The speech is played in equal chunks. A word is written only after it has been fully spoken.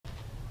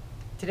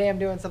Today I'm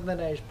doing something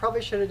that I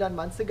probably should have done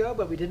months ago,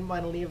 but we didn't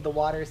want to leave the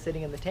water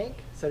sitting in the tank.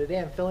 So today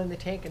I'm filling the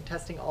tank and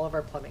testing all of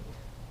our plumbing.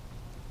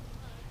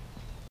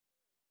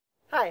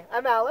 Hi,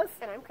 I'm Alice.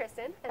 And I'm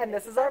Kristen. And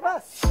this is our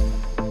bus.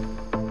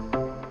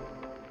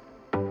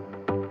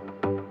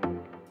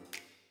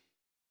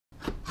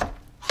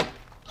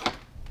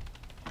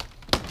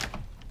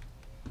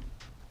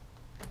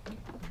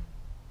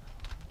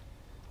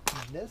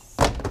 This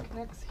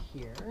connects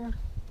here.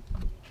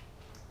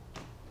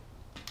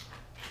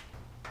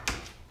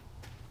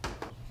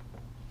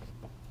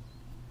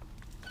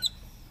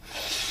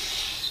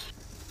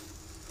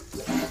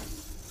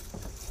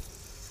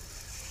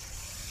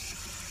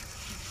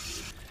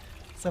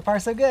 So far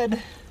so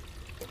good.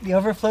 The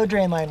overflow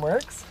drain line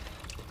works.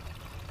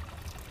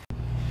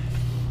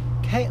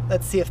 Okay,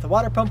 let's see if the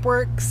water pump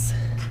works.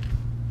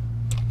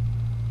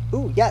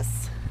 Ooh,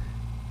 yes.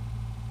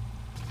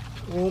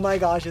 Oh my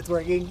gosh, it's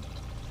working.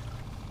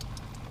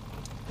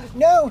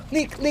 No!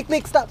 Leak, leak,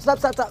 leak, stop, stop,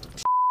 stop, stop.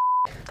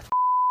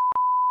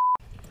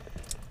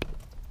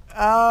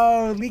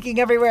 Oh,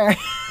 leaking everywhere.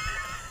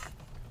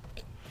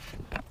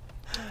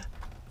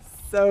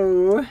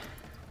 So,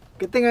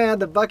 good thing I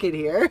had the bucket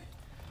here.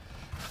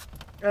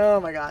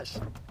 Oh my gosh.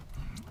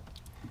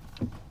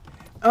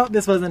 Oh,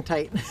 this wasn't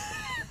tight.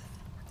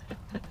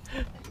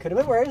 Could have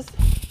been worse.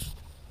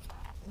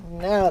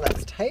 Now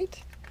that's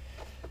tight.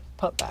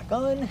 Pump back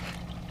on.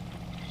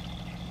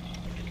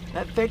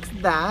 That fixed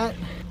that.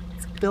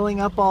 It's filling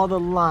up all the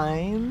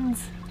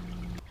lines.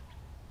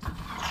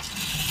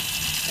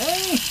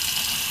 Hey!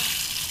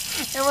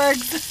 It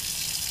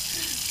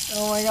works!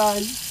 Oh my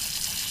god.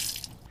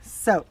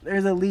 So,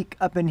 there's a leak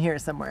up in here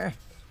somewhere.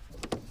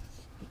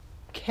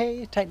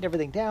 Okay, tightened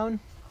everything down.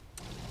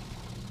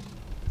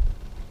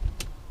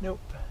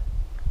 Nope.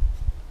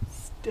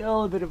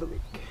 Still a bit of a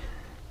leak.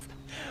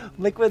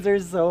 Liquids are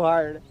so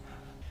hard.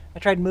 I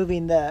tried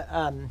moving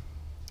the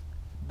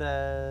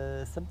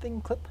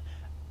something clip.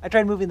 I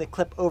tried moving the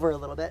clip over a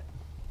little bit.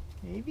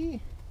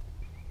 Maybe?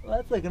 Well,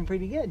 that's looking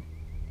pretty good.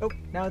 Oh,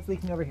 now it's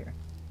leaking over here.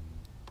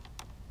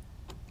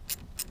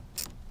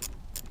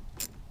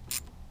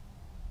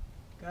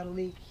 Got a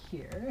leak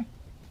here.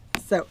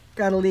 So,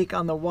 got a leak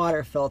on the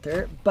water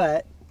filter,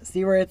 but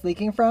see where it's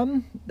leaking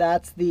from?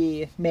 That's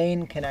the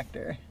main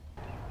connector.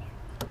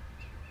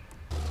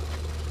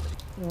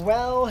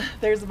 Well,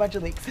 there's a bunch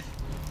of leaks.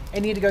 I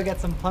need to go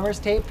get some plumber's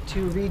tape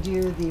to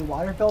redo the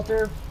water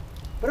filter,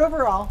 but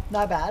overall,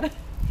 not bad.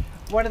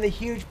 One of the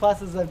huge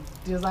pluses of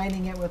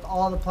designing it with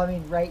all the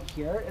plumbing right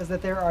here is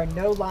that there are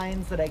no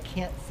lines that I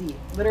can't see.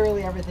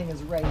 Literally everything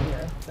is right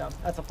here, so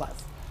that's a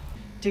plus.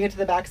 To get to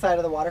the back side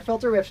of the water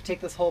filter, we have to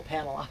take this whole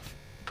panel off.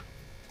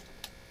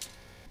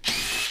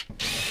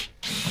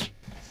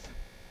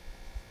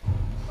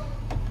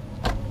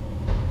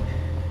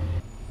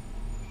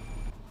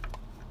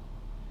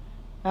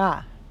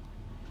 Ah,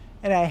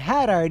 and I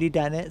had already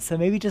done it, so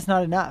maybe just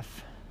not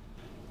enough.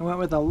 I went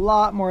with a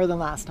lot more than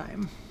last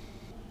time.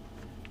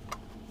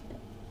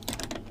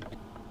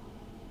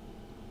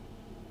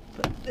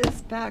 Put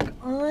this back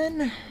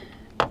on.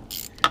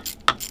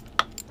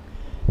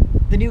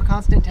 The new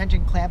constant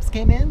tension clamps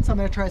came in, so I'm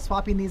going to try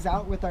swapping these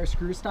out with our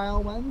screw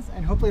style ones,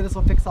 and hopefully this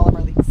will fix all of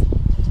our leaks.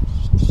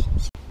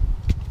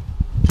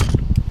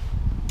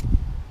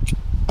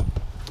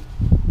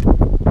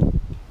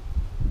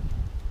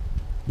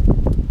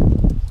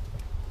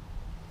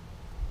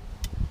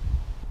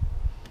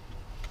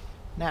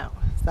 Now,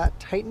 is that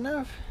tight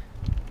enough?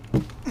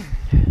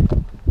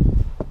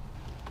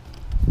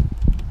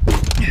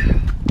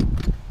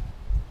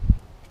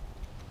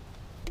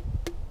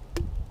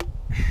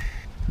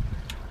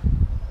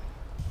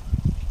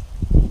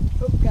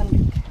 Oh, got a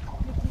leak.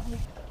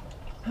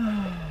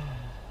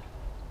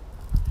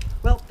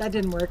 Well, that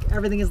didn't work.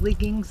 Everything is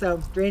leaking,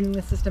 so draining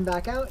the system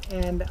back out,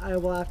 and I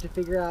will have to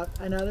figure out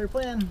another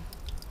plan.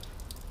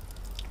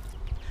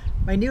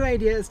 My new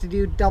idea is to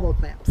do double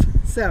clamps.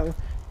 So,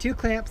 2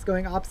 clamps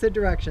going opposite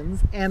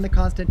directions and the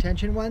constant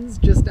tension ones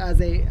just as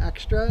a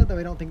extra, though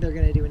I don't think they're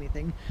going to do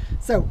anything.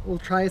 So we'll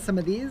try some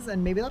of these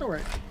and maybe that'll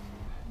work.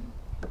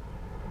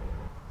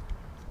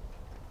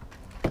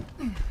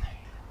 I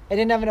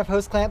didn't have enough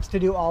hose clamps to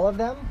do all of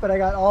them, but I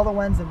got all the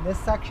ones in this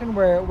section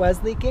where it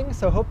was leaking,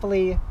 so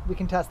hopefully we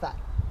can test that.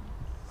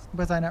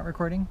 Was I not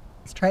recording?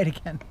 Let's try it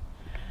again.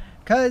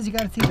 Because you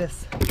got to see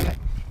this. Okay.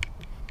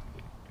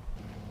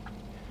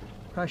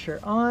 Pressure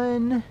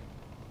on.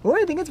 Oh,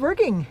 I think it's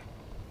working.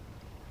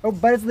 Oh,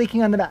 but it's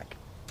leaking on the back.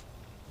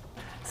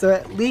 So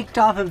it leaked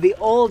off of the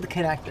old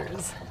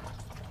connectors.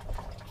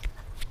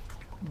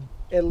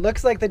 It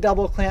looks like the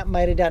double clamp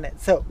might have done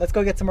it. So let's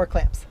go get some more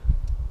clamps.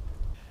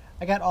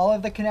 I got all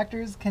of the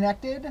connectors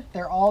connected.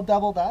 They're all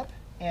doubled up,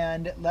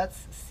 and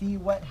let's see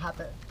what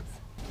happens.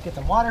 Get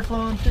some water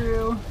flowing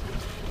through.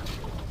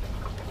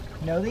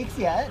 No leaks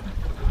yet.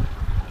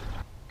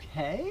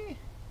 Okay.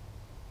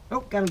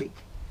 Oh, got a leak.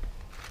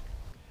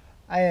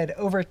 I had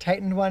over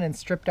tightened one and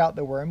stripped out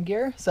the worm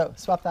gear, so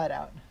swap that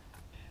out.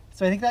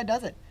 So I think that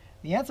does it.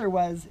 The answer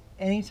was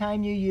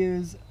anytime you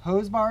use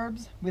hose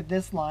barbs with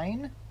this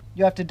line,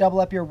 you have to double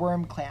up your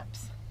worm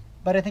clamps.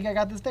 but I think I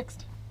got this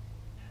fixed.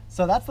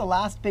 So that's the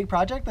last big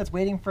project that's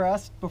waiting for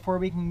us before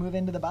we can move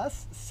into the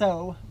bus.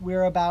 So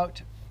we're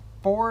about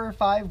 4 or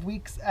 5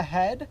 weeks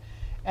ahead,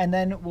 and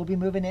then we'll be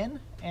moving in,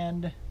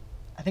 and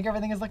I think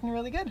everything is looking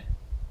really good.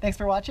 Thanks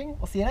for watching.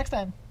 We'll see you next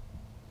time.